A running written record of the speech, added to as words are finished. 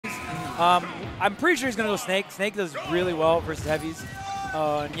I'm pretty sure he's going to go Snake. Snake does really well versus heavies.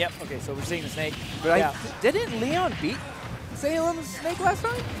 Yep, okay, so we're seeing the Snake. But yeah. Didn't Leon beat Salem's Snake last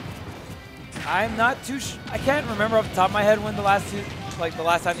time? I'm not too I can't remember off the top of my head when the last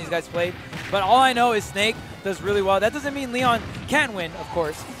time these guys played. But all I know is Snake does really well. That doesn't mean Leon can't win, of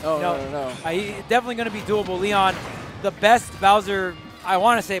course. Oh, no. He's definitely going to be doable. Leon, the best Bowser, I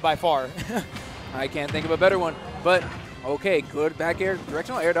want to say by far. I can't think of a better one. But, okay, good back air,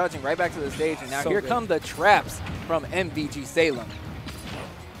 directional air dodging right back to the stage. And now here come the traps from MVG Salem.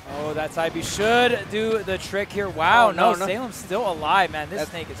 Oh, that side B should do the trick here. Wow, oh, no, Salem's still alive, man. This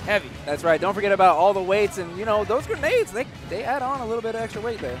Snake is heavy. That's right. Don't forget about all the weights. And, you know, those grenades, they add on a little bit of extra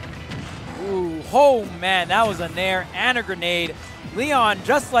weight there. Ooh, oh, man, that was a nair and a grenade. Leon,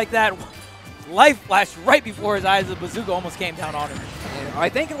 just like that, life flashed right before his eyes. The bazooka almost came down on him. And I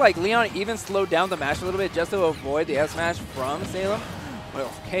think, like, Leon even slowed down the match a little bit just to avoid the S-Smash from Salem. But,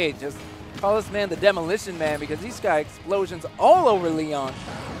 okay, just call this man the Demolition Man because these guys explosions all over Leon.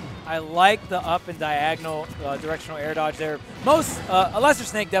 I like the up and diagonal directional air dodge there. A lesser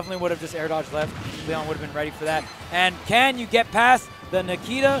Snake definitely would have just air dodged left. Leon would have been ready for that. And can you get past the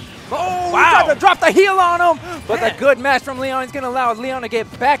Nikita? Oh, wow! He tried to drop the heel on him, but the good match from Leon is going to allow Leon to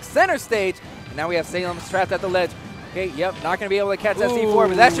get back center stage. And now we have Salem trapped at the ledge. Okay, yep, not going to be able to catch that C4,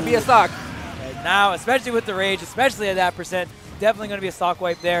 but that should be a stock. And now, especially with the rage, especially at that percent, definitely going to be a stock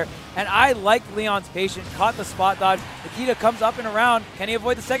wipe there. And I like Leon's patience. Caught the spot dodge. Nikita comes up and around. Can he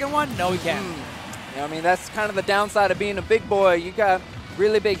avoid the second one? No, he can't. Yeah, I mean, that's kind of the downside of being a big boy. You got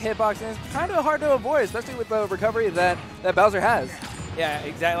really big hitbox, and it's kind of hard to avoid, especially with the recovery that Bowser has. Yeah,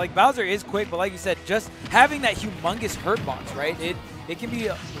 exactly. Like, Bowser is quick, but like you said, just having that humongous hurt box, right? It can be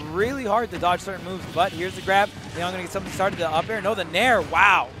really hard to dodge certain moves, but here's the grab. Leon going to get something started. The up air. No, the nair.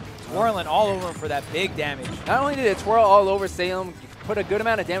 Wow. Twirling all over him for that big damage. Not only did it twirl all over Salem, put a good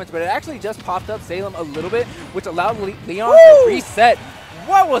amount of damage, but it actually just popped up Salem a little bit, which allowed Leon to reset.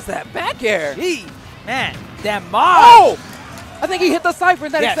 What was that back air? Man, that Oh! I think he hit the Cypher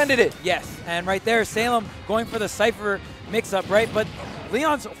and that extended it. Yes, and right there, Salem going for the Cypher mix-up, right? But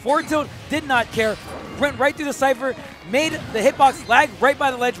Leon's forward tilt did not care. Went right through the Cypher, made the hitbox lag right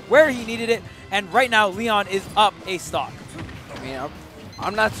by the ledge where he needed it, and right now Leon is up a stock. I mean,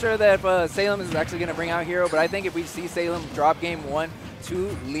 I'm not sure that if Salem is actually going to bring out Hero, but I think if we see Salem drop game 1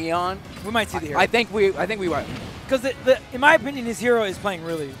 to Leon, we might see the Hero. I think we might. Because in my opinion, his Hero is playing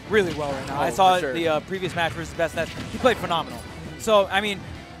really, really well right now. I saw the previous match versus Best Nest. He played phenomenal. So I mean,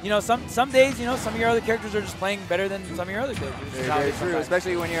 you know, some days, you know, some of your other characters are just playing better than some of your other characters. Very true,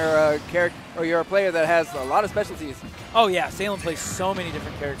 especially when you're a character or you're a player that has a lot of specialties. Oh yeah, Salem plays so many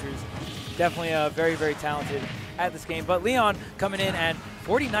different characters. Definitely very, very talented at this game. But Leon coming in at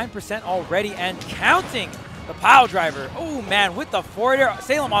 49% already and counting. The pile driver. Oh, man, with the forward air.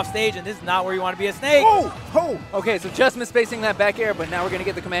 Salem off stage, and this is not where you want to be a Snake. Oh! Okay, so just misspacing that back air, but now we're going to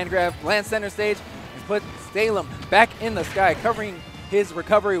get the command grab, land center stage, and put Salem back in the sky, covering his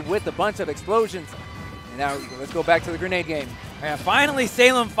recovery with a bunch of explosions. And now let's go back to the grenade game. Yeah, finally,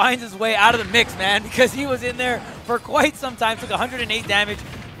 Salem finds his way out of the mix, man, because he was in there for quite some time, took 108 damage.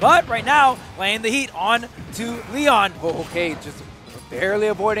 But right now, laying the heat on to Leon. Oh, okay, just barely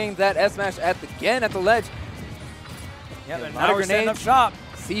avoiding that S-Smash again at the ledge. Yep, and now we're setting up shop.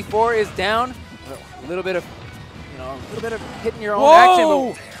 C4 is down. A little bit of, hitting your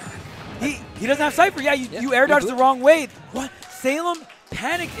own action. He doesn't have Cypher. Yeah, you air dodged the wrong way. What? Salem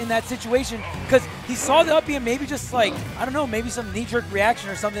panicked in that situation because he saw the up B and maybe just like, I don't know, maybe some knee-jerk reaction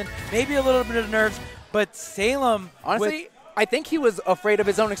or something, maybe a little bit of nerves. But Salem, honestly, I think he was afraid of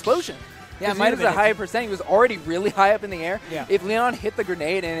his own explosion. Yeah, it might have been a high percent. He was already really high up in the air. Yeah. If Leon hit the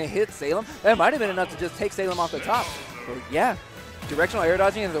grenade and it hit Salem, that might have been enough to just take Salem off the top. But yeah, directional air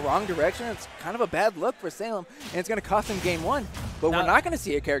dodging in the wrong direction, it's kind of a bad look for Salem, and it's going to cost him game 1. But we're not going to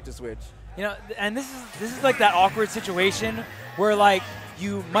see a character switch. You know, and this is like that awkward situation where like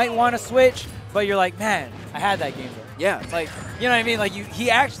you might want to switch, but you're like, man, I had that game though. Yeah. Like, you know what I mean? Like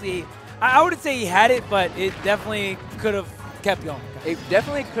he actually, I wouldn't say he had it, but it definitely could have kept going. It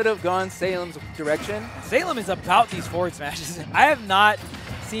definitely could have gone Salem's direction. Salem is about these forward smashes. I have not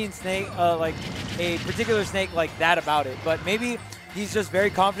seen Snake, like a particular Snake like that about it, but maybe he's just very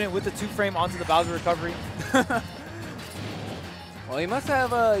confident with the 2-frame onto the Bowser recovery. Well, he must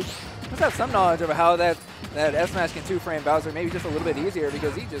have some knowledge of how that S-Smash can 2-frame Bowser, maybe just a little bit easier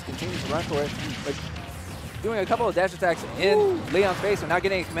because he just continues to run for it. But doing a couple of dash attacks in Leon's face and not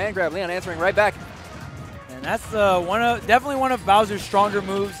getting a command grab, Leon answering right back. And that's definitely one of Bowser's stronger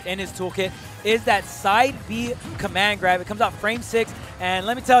moves in his toolkit is that side B command grab. It comes out frame 6, and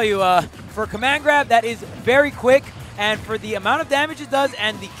let me tell you, for a command grab, that is very quick And for the amount of damage it does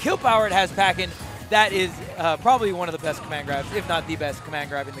and the kill power it has packing, that is probably one of the best command grabs, if not the best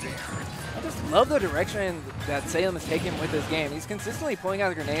command grab in the game. I just love the direction that Salem is taking with this game. He's consistently pulling out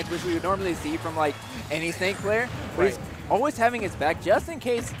the grenades, which we would normally see from like any Snake player, but he's always having his back just in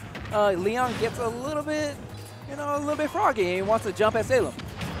case Leon gets a little bit, a little bit froggy and he wants to jump at Salem.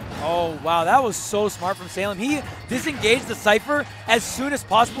 Oh, wow, that was so smart from Salem. He disengaged the Cypher as soon as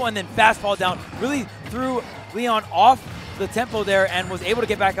possible and then fastball down. Really threw Leon off the tempo there and was able to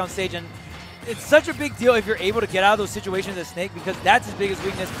get back on stage. And it's such a big deal if you're able to get out of those situations as Snake, because that's his biggest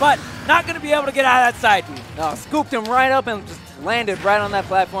weakness, but not going to be able to get out of that side B. No, scooped him right up and just landed right on that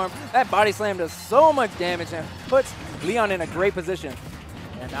platform. That body slam does so much damage and puts Leon in a great position.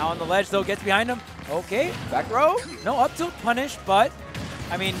 And now on the ledge, though, gets behind him. Okay. Back row? No up tilt punish, but,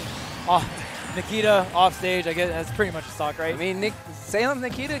 I mean, Nikita off stage, I guess that's pretty much a stock, right? I mean, Salem's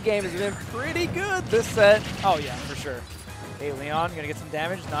Nikita game has been pretty good this set. Oh, yeah, for sure. Hey, Leon, gonna get some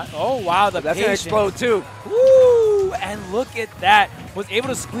damage. Not. Oh, wow, the That's gonna explode too. Woo! And look at that. Was able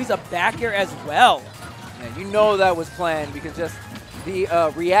to squeeze a back air as well. Man, you know that was planned because just the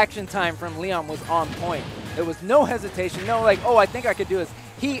reaction time from Leon was on point. There was no hesitation, no like, oh, I think I could do this.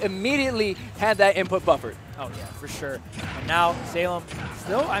 He immediately had that input buffered. Oh, yeah, for sure. And now Salem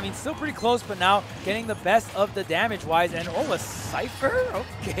still pretty close, but now getting the best of the damage-wise. And, oh, a Cypher?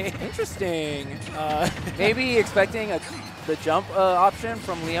 Okay. Interesting. Maybe expecting the jump option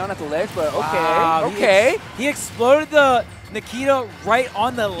from Leon at the ledge, but okay. Wow, okay. He exploded the Nikita right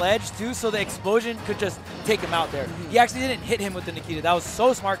on the ledge, too, so the explosion could just take him out there. He actually didn't hit him with the Nikita. That was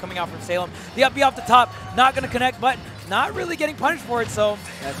so smart coming out from Salem. The up B off the top, not going to connect, but not really getting punished for it, so.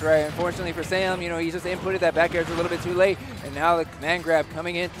 That's right. Unfortunately for Salem, he just inputted that back air a little bit too late, and now the command grab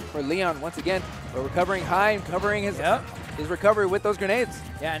coming in for Leon once again, but recovering high and covering his recovery with those grenades.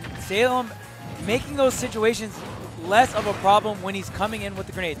 Yeah, and Salem making those situations less of a problem when he's coming in with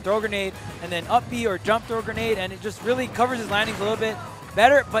the grenade. Throw a grenade, and then up B or jump throw a grenade, and it just really covers his landings a little bit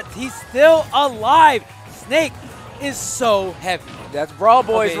better, but he's still alive. Snake is so heavy. That's Brawl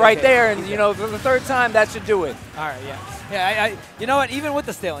Boys there, and for the third time, that should do it. All right, yeah. Yeah, you know what? Even with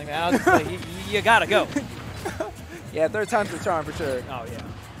the stealing, man, I was just like, you gotta go. Yeah, third time's the charm for sure. Oh, yeah.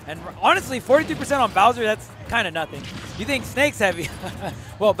 And honestly, 42% on Bowser, that's kind of nothing. You think Snake's heavy?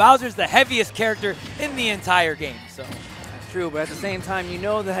 Well, Bowser's the heaviest character in the entire game, so. That's true, but at the same time, you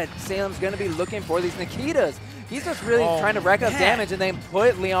know that Salem's going to be looking for these Nikitas. He's just really trying to rack up damage and then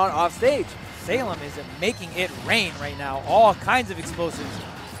put Leon off stage. Salem is making it rain right now. All kinds of explosives.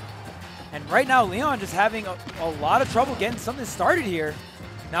 And right now, Leon just having a lot of trouble getting something started here.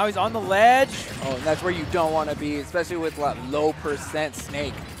 Now he's on the ledge. Oh, and that's where you don't want to be, especially with low percent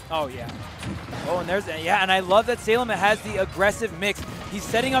Snake. Oh, yeah. Oh, and and I love that Salem has the aggressive mix. He's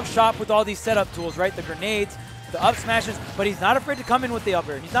setting up shop with all these setup tools, right? The grenades, the up smashes, but he's not afraid to come in with the up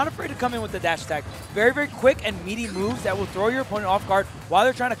air. He's not afraid to come in with the dash attack. Very, very quick and meaty moves that will throw your opponent off guard while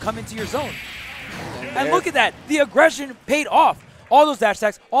they're trying to come into your zone. And look at that. The aggression paid off. All those dash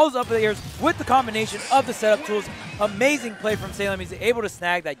attacks, all those up airs with the combination of the setup tools. Amazing play from Salem. He's able to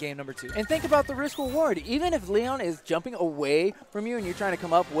snag that game number 2. And think about the risk reward. Even if Leon is jumping away from you and you're trying to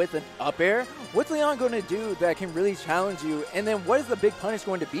come up with an up air, what's Leon going to do that can really challenge you? And then what is the big punish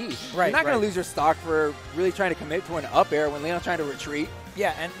going to be? Right, you're not going to lose your stock for really trying to commit to an up air when Leon's trying to retreat.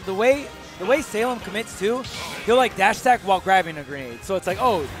 Yeah, and the way Salem commits too, he'll like dash attack while grabbing a grenade. So it's like,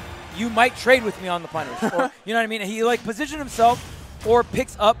 oh, you might trade with me on the punish. Or, you know what I mean? He like position himself or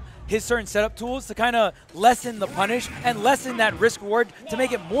picks up his certain setup tools to kind of lessen the punish and lessen that risk reward to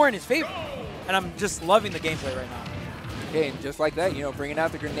make it more in his favor. And I'm just loving the gameplay right now. Okay, and just like that, you bringing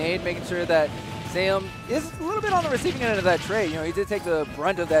out the grenade, making sure that Salem is a little bit on the receiving end of that trade. He did take the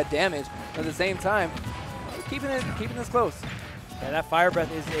brunt of that damage, but at the same time, keeping this close. Yeah, that Fire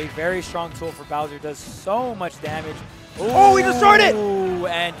Breath is a very strong tool for Bowser. Does so much damage. Ooh, oh, he destroyed it!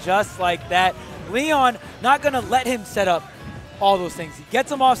 And just like that, Leon not going to let him set up all those things. He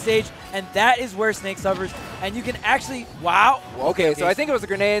gets him off stage, and that is where Snake suffers. And you can actually, wow. Okay, so I think it was a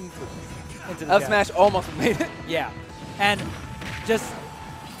grenade. Up smash almost made it. Yeah. And just,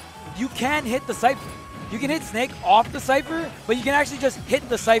 you can hit the Cypher. You can hit Snake off the Cypher, but you can actually just hit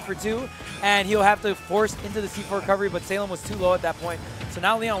the Cypher too, and he'll have to force into the C4 recovery, but Salem was too low at that point. So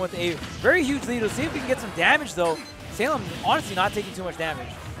now Leon with a very huge lead. We'll see if we can get some damage though. Salem honestly not taking too much damage.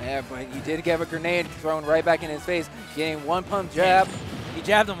 Yeah, but he did get a grenade thrown right back in his face, getting one pump jab. He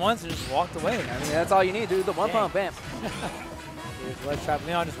jabbed him once and just walked away. I mean, that's all you need, dude. The one pump, bam. Here's Ledge Trap.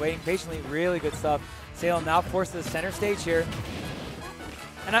 Leon just waiting patiently. Really good stuff. Salem now forced to the center stage here.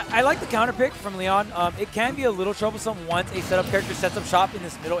 And I like the counter pick from Leon. It can be a little troublesome once a setup character sets up shop in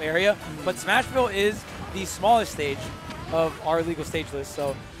this middle area, but Smashville is the smallest stage of our legal stage list.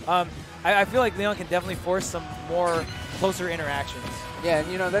 So I feel like Leon can definitely force some more closer interactions. Yeah,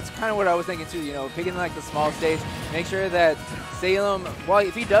 and that's kind of what I was thinking too, picking like the small stage, make sure that Salem, well,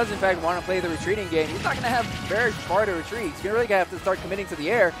 if he does in fact want to play the retreating game, he's not going to have very far to retreat. He's really going to have to start committing to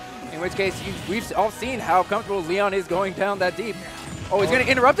the air, in which case we've all seen how comfortable Leon is going down that deep. Oh, he's going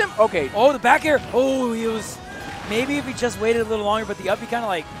to interrupt him? Okay. Oh, the back air. Oh, he was, maybe if he just waited a little longer, but the up, he kind of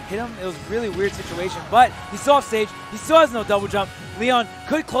like hit him. It was a really weird situation, but he's still off stage. He still has no double jump. Leon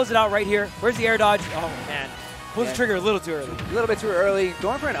could close it out right here. Where's the air dodge? Oh, man. Pulls the trigger a little too early. A little bit too early.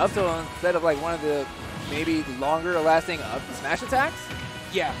 Going for an up tilt instead of like one of the maybe longer lasting up smash attacks.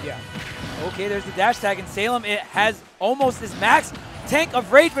 Yeah. Okay, there's the dash tag, and Salem, it has almost his max tank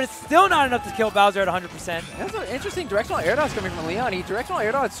of rage, but it's still not enough to kill Bowser at 100%. That's an interesting directional air dodge coming from Leon. He directional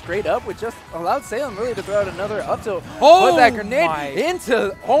air dodge straight up, which just allowed Salem really to throw out another up tilt. Oh, put that grenade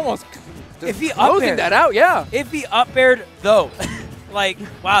into almost if he closing that out, yeah. If he up aired though. Like,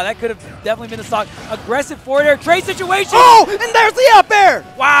 wow, that could have definitely been the stock. Aggressive forward air trade situation. Oh, and there's the up air.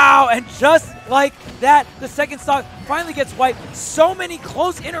 Wow, and just like that, the second stock finally gets wiped. So many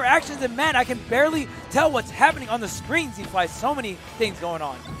close interactions, and man, I can barely tell what's happening on the screens. He flies so many things going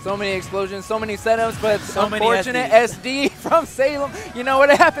on. So many explosions, so many setups, but so unfortunate SD from Salem. You know what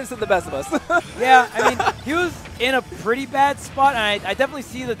happens to the best of us. Yeah, I mean, he was in a pretty bad spot, and I definitely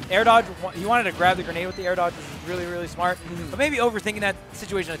see the air dodge. He wanted to grab the grenade with the air dodge, which is really, really smart, but maybe overthinking that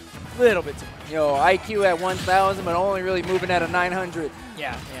situation a little bit too much. IQ at 1,000, but only really moving at a 900.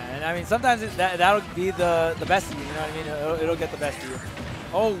 Yeah, and I mean, sometimes that'll be the best of you, you know what I mean? It'll get the best of you.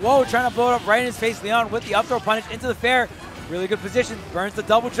 Oh, whoa, trying to blow it up right in his face. Leon with the up throw punish into the fair. Really good position. Burns the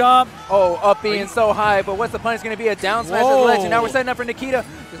double jump. Oh, up being so high, but what's the punish going to be? A down smash at the ledge, and now we're setting up for Nikita.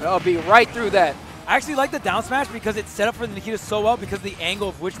 I'll be right through that. I actually like the down smash because it's set up for Nikita so well because the angle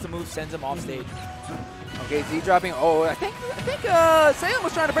of which the move sends him off stage. Okay, Z dropping. Oh, I think Salem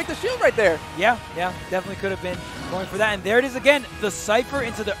was trying to break the shield right there. Yeah, definitely could have been going for that. And there it is again, the Cypher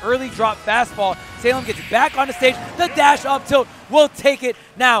into the early drop fastball. Salem gets back on the stage. The dash up tilt will take it.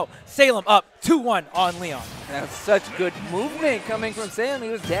 Now, Salem up 2-1 on Leon. That's such good movement coming from Salem. He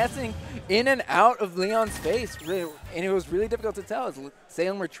was dancing in and out of Leon's face, really, and it was really difficult to tell. Is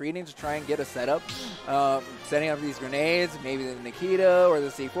Salem retreating to try and get a setup, setting up these grenades, maybe the Nikita or the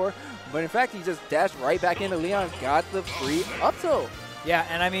C4, but in fact, he just dashed right back into Leon, got the free up tilt. Yeah,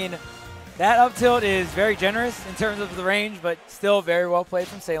 and I mean, that up tilt is very generous in terms of the range, but still very well played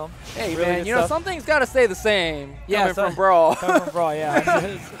from Salem. Hey, really man, something's got to stay the same coming from Brawl. Coming from Brawl,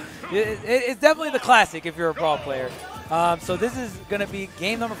 yeah. It's definitely the classic if you're a Brawl player. So this is going to be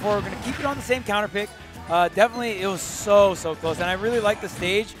game number 4. We're going to keep it on the same counter pick. Definitely, it was so close, and I really like the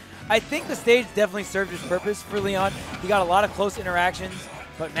stage. I think the stage definitely served its purpose for Leon. He got a lot of close interactions,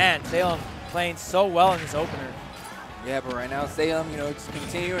 but man, Salem playing so well in this opener. Yeah, but right now, Salem, just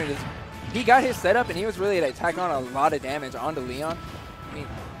continuing. He got his setup, and he was really to tack on a lot of damage onto Leon. I mean,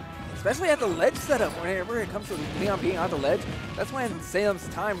 especially at the ledge setup, whenever it comes to Leon being on the ledge, that's when Salem's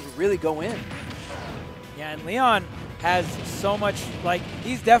time really go in. Yeah, and Leon has so much,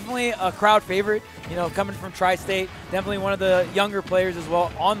 he's definitely a crowd favorite, coming from Tri-State, definitely one of the younger players as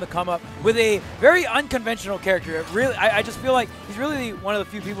well on the come up with a very unconventional character. Really, I just feel like he's really one of the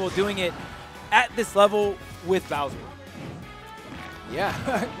few people doing it at this level with Bowser. Yeah,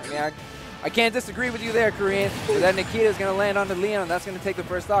 I mean, I can't disagree with you there, Korean. That Nikita is going to land onto Leon. That's going to take the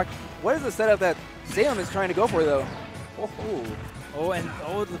first stock. What is the setup that Salem is trying to go for, though?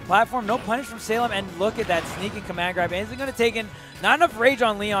 The platform, no punish from Salem, and look at that sneaking command grab. And it's going to take in not enough rage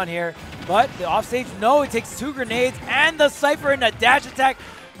on Leon here, but the offstage, no, it takes 2 grenades and the Cypher in a dash attack.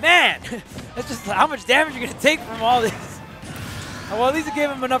 Man, that's just how much damage you're going to take from all this. Well, at least it gave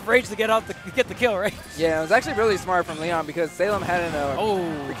him enough rage to get the kill, right? Yeah, it was actually really smart from Leon because Salem had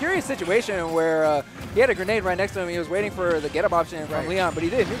a precarious situation where he had a grenade right next to him. He was waiting for the get-up option from Leon, but he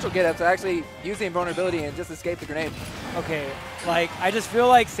did neutral get-up to actually use the invulnerability and just escape the grenade. Okay, I just feel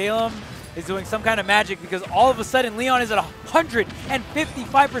like Salem is doing some kind of magic because all of a sudden Leon is at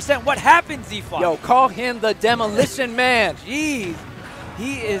 155%. What happened, Z-Fly? Yo, call him the Demolition Man. Jeez.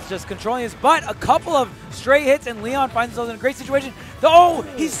 He is just controlling his butt. A couple of stray hits, and Leon finds himself in a great situation. Oh,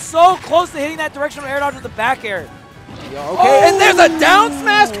 he's so close to hitting that directional air dodge with the back air. Okay, and there's a down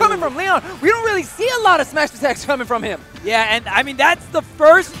smash coming from Leon. We don't really see a lot of smash attacks coming from him. Yeah, and I mean, that's the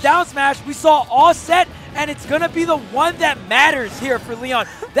first down smash we saw all set, and it's going to be the one that matters here for Leon.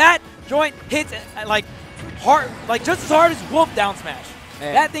 That joint hits hard, just as hard as Wolf down smash.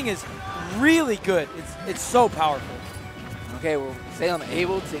 Man. That thing is really good. It's so powerful. Okay, well, Salem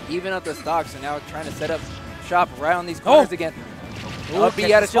able to even up the stock, so now trying to set up shop right on these corners again. Up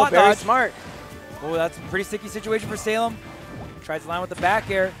B out of shield, very smart. Oh, that's a pretty sticky situation for Salem. Tries to land with the back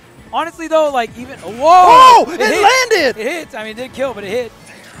air. Honestly, though, like even... Whoa! It landed! It hits. I mean, it did kill, but it hit.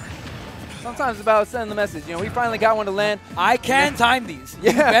 Sometimes it's about sending the message. You know, we finally got one to land. I can time these.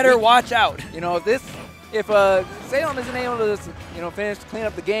 Yeah. You better watch out. You know, if Salem isn't able to, clean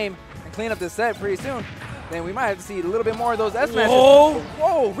up the game and clean up this set pretty soon, then we might have to see a little bit more of those S smashes.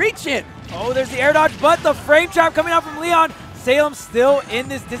 Whoa, reach it. Oh, there's the air dodge, but the frame trap coming out from Leon. Salem still in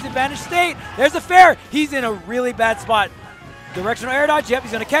this disadvantaged state. There's the fair. He's in a really bad spot. Directional air dodge. Yep,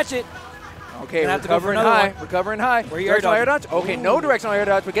 he's going to catch it. Okay, recovering high. Recovering high. Where are you directional air dodge? Okay, no directional air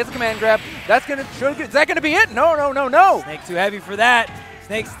dodge, but gets a command grab. Is that gonna be it? No. Snake too heavy for that.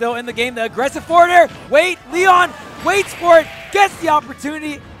 Snake still in the game. The aggressive forward air. Wait, Leon waits for it, gets the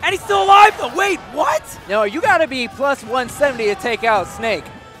opportunity, and he's still alive though. Wait, what? No, you gotta be plus 170 to take out Snake.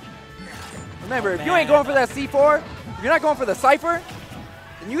 Remember, if you ain't going for that C4, if you're not going for the Cypher,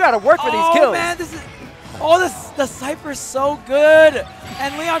 then you gotta work for these kills. Oh man, the Cypher's so good.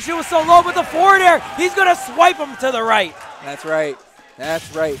 And Leon's shield was so low, but the forward air, he's going to swipe him to the right. That's right.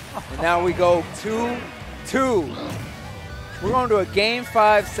 That's right. And now we go 2-2. We're going to a Game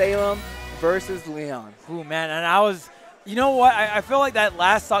 5 Salem versus Leon. Ooh, man. And you know what? I feel like that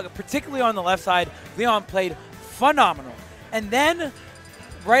last stock, particularly on the left side, Leon played phenomenal. And then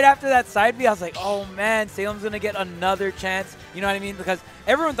right after that side B, I was like, oh, man, Salem's going to get another chance. You know what I mean? Because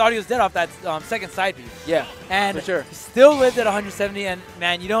everyone thought he was dead off that second side B. Yeah, and for sure. Still lived at 170. And,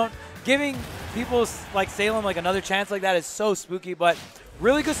 man, giving people like Salem like another chance like that is so spooky. But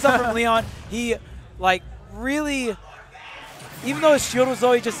really good stuff from Leon. He, really, even though his shield was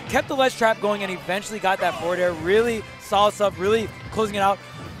low, he just kept the ledge trap going and eventually got that forward air. Really solid stuff, really closing it out.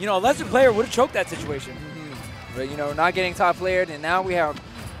 You know, a lesser player would have choked that situation. But, not getting top layered, and now we have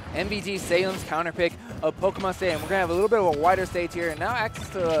MVG Salem's counter pick of Pokemon Stadium. We're going to have a little bit of a wider stage here, and now access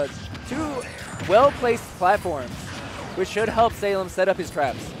to two well-placed platforms, which should help Salem set up his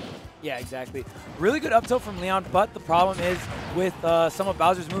traps. Yeah, exactly. Really good up tilt from Leon, but the problem is with some of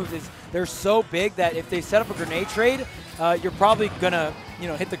Bowser's moves is they're so big that if they set up a grenade trade, you're probably going to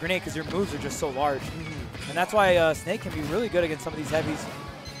hit the grenade because your moves are just so large. And that's why Snake can be really good against some of these heavies.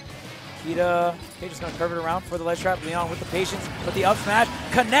 Kita, okay, just going to curve it around for the ledge trap. Leon with the patience, but the up smash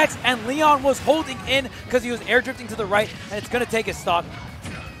connects, and Leon was holding in because he was air drifting to the right, and it's going to take his stock.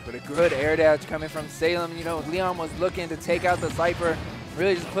 But a good air dash coming from Salem. Leon was looking to take out the Cypher,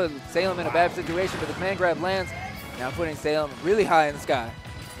 really just put Salem in a bad situation, but the command grab lands, now putting Salem really high in the sky.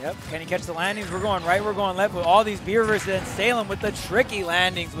 Yep, can he catch the landings? We're going right, we're going left with all these B reverses, and Salem with the tricky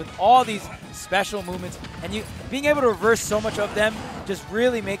landings with all these special movements. And being able to reverse so much of them just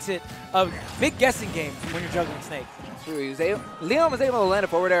really makes it a big guessing game when you're juggling Snake. True. Leon was able to land a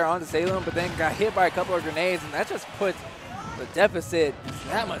forward air onto Salem, but then got hit by a couple of grenades, and that just puts the deficit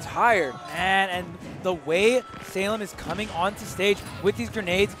that much higher. And the way Salem is coming onto stage with these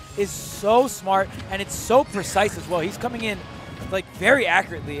grenades is so smart, and it's so precise as well. He's coming in very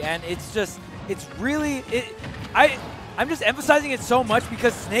accurately, and I'm just emphasizing it so much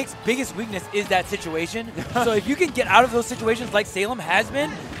because Snake's biggest weakness is that situation. So if you can get out of those situations like Salem has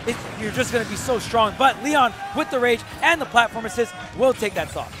been, you're just going to be so strong. But Leon, with the rage and the platform assist, will take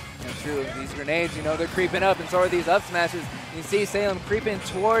that stock. That's true. These grenades, they're creeping up, and so are these up smashes. You see Salem creeping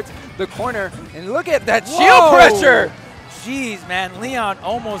towards the corner, and look at that shield pressure! Jeez, man, Leon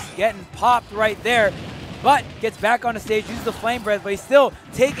almost getting popped right there. But gets back on the stage, uses the flame breath, but he's still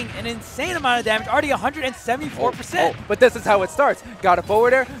taking an insane amount of damage, already 174%. But this is how it starts. Got a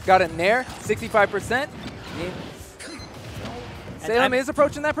forward air, got a nair, 65%. Salem is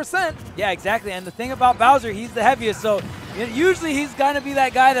approaching that percent. Yeah, exactly. And the thing about Bowser, he's the heaviest, so usually he's going to be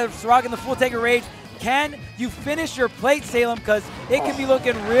that guy that's rocking the full take of rage. Can you finish your plate, Salem? Because it can be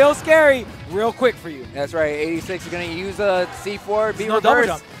looking real scary real quick for you. That's right. 86 is going to use a C4, B reverse. No double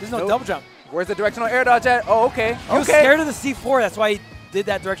jump. There's no double jump. Where's the directional air dodge at? Oh, okay. He was scared of the C4. That's why he did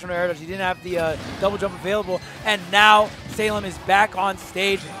that directional air dodge. He didn't have the double jump available. And now Salem is back on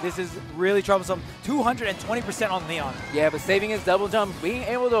stage. This is really troublesome. 220% on Leon. Yeah, but saving his double jump, being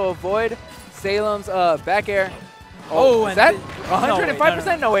able to avoid Salem's back air. Oh, is that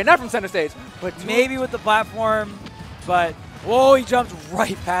 105%? No way, not from center stage. But maybe with the platform. But, whoa, he jumped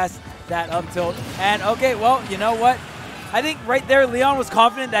right past that up tilt. And, okay, well, you know what? I think right there, Leon was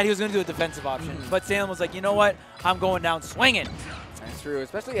confident that he was going to do a defensive option. But Salem was like, you know what? I'm going down swinging. That's true,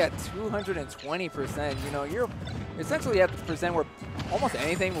 especially at 220%. You're essentially at the percent where almost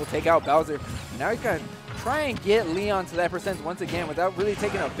anything will take out Bowser. Now he's got to try and get Leon to that percent once again without really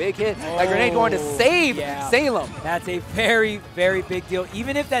taking a big hit. That grenade going to save Salem. That's a very, very big deal.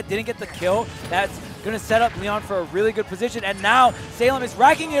 Even if that didn't get the kill, that's going to set up Leon for a really good position. And now Salem is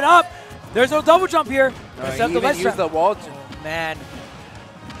racking it up. There's no double jump here. He even used the wall jump. Oh, man.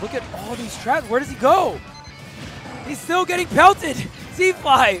 Look at all these traps. Where does he go? He's still getting pelted.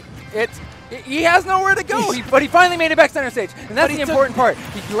 Z-Fly. He has nowhere to go, but he finally made it back center stage, and that's the important part.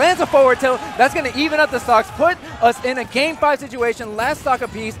 He lands a forward tilt. That's going to even up the stocks, put us in a Game 5 situation, last stock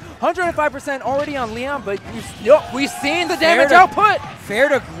apiece, 105% already on Leon, but we've seen the damage output. Fair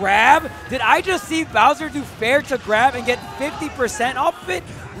to grab? Did I just see Bowser do fair to grab and get 50% off of it?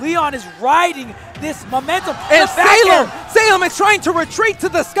 Leon is riding this momentum. And Salem is trying to retreat to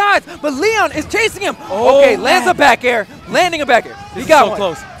the skies, but Leon is chasing him. Oh, okay, lands a back air, landing a back air. He got so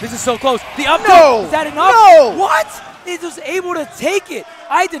close. This is so close. The up no, is that enough? No. What? He was able to take it.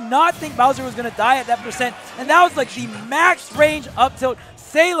 I did not think Bowser was going to die at that percent, and that was like the max range up tilt.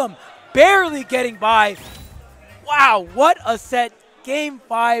 Salem barely getting by. Wow, what a set. Game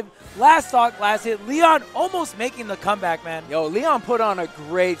 5, last stock, last hit. Leon almost making the comeback, man. Yo, Leon put on a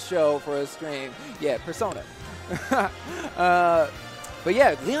great show for a stream. Yeah, Persona. But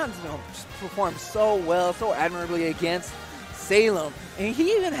yeah, Leon just performed so well, so admirably against Salem. And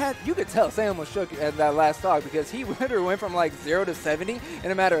he even had, you could tell Salem was shook at that last stock because he literally went from like 0 to 70 in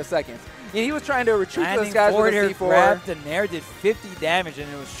a matter of seconds. Yeah, he was trying to retreat to the skies with a C4. Grabbed the Nair, did 50 damage,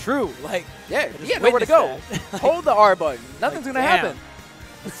 and it was true. Like, yeah, he had nowhere to go. Hold the R button. Nothing's going to happen.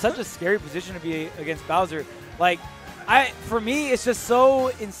 It's such a scary position to be against Bowser. Like, for me, it's just so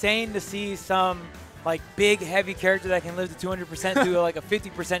insane to see some like big, heavy character that can live to 200% do like a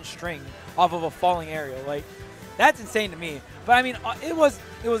 50% string off of a falling aerial. Like, that's insane to me. But I mean, it was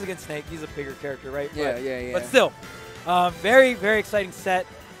against Snake. He's a bigger character, right? Yeah. But still, very, very exciting set.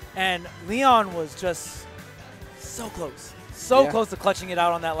 And Leon was just so close. So close to clutching it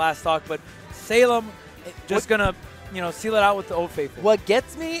out on that last stock. But Salem just going to, seal it out with the Old Faithful. What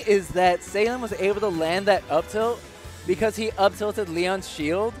gets me is that Salem was able to land that up tilt because he up tilted Leon's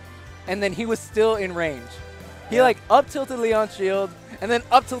shield, and then he was still in range. He like up tilted Leon's shield, and then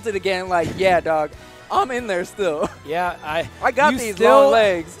up tilted again like, yeah, dog, I'm in there still. Yeah, I got these long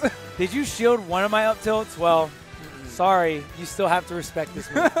legs. Did you shield one of my up tilts? Well, sorry, you still have to respect this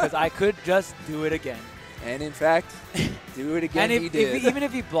move because I could just do it again. And in fact, do it again. And he did. Even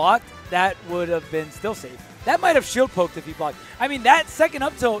if he blocked, that would have been still safe. That might have shield poked if he blocked. I mean, that second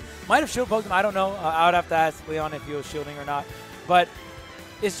up tilt might have shield poked him. I don't know. I would have to ask Leon if he was shielding or not. But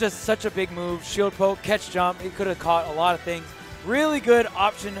it's just such a big move. Shield poke, catch jump. He could have caught a lot of things. Really good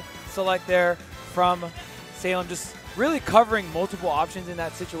option select there from Salem. Just really covering multiple options in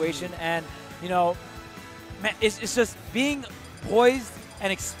that situation. And, man, it's just being poised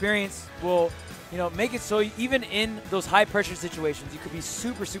and experienced will, make it so even in those high pressure situations, you could be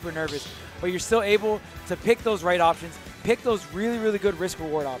super, super nervous, but you're still able to pick those right options, pick those really, really good risk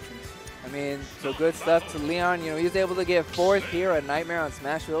reward options. I mean, so good stuff to Leon. He was able to get 4th here at Nightmare on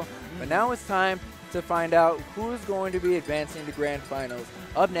Smashville, but now it's time to find out who's going to be advancing to Grand Finals.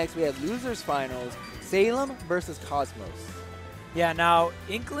 Up next, we have Losers Finals, Salem versus Cosmos. Yeah, now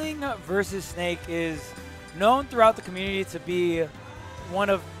Inkling versus Snake is known throughout the community to be one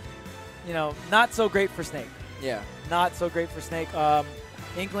of, not so great for Snake. Yeah. Not so great for Snake.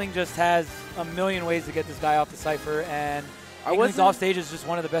 Inkling just has a million ways to get this guy off the Cypher, and Inkling's offstage is just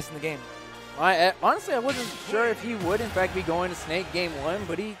one of the best in the game. Honestly, I wasn't sure if he would, in fact, be going to Snake game 1,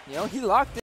 but he locked it.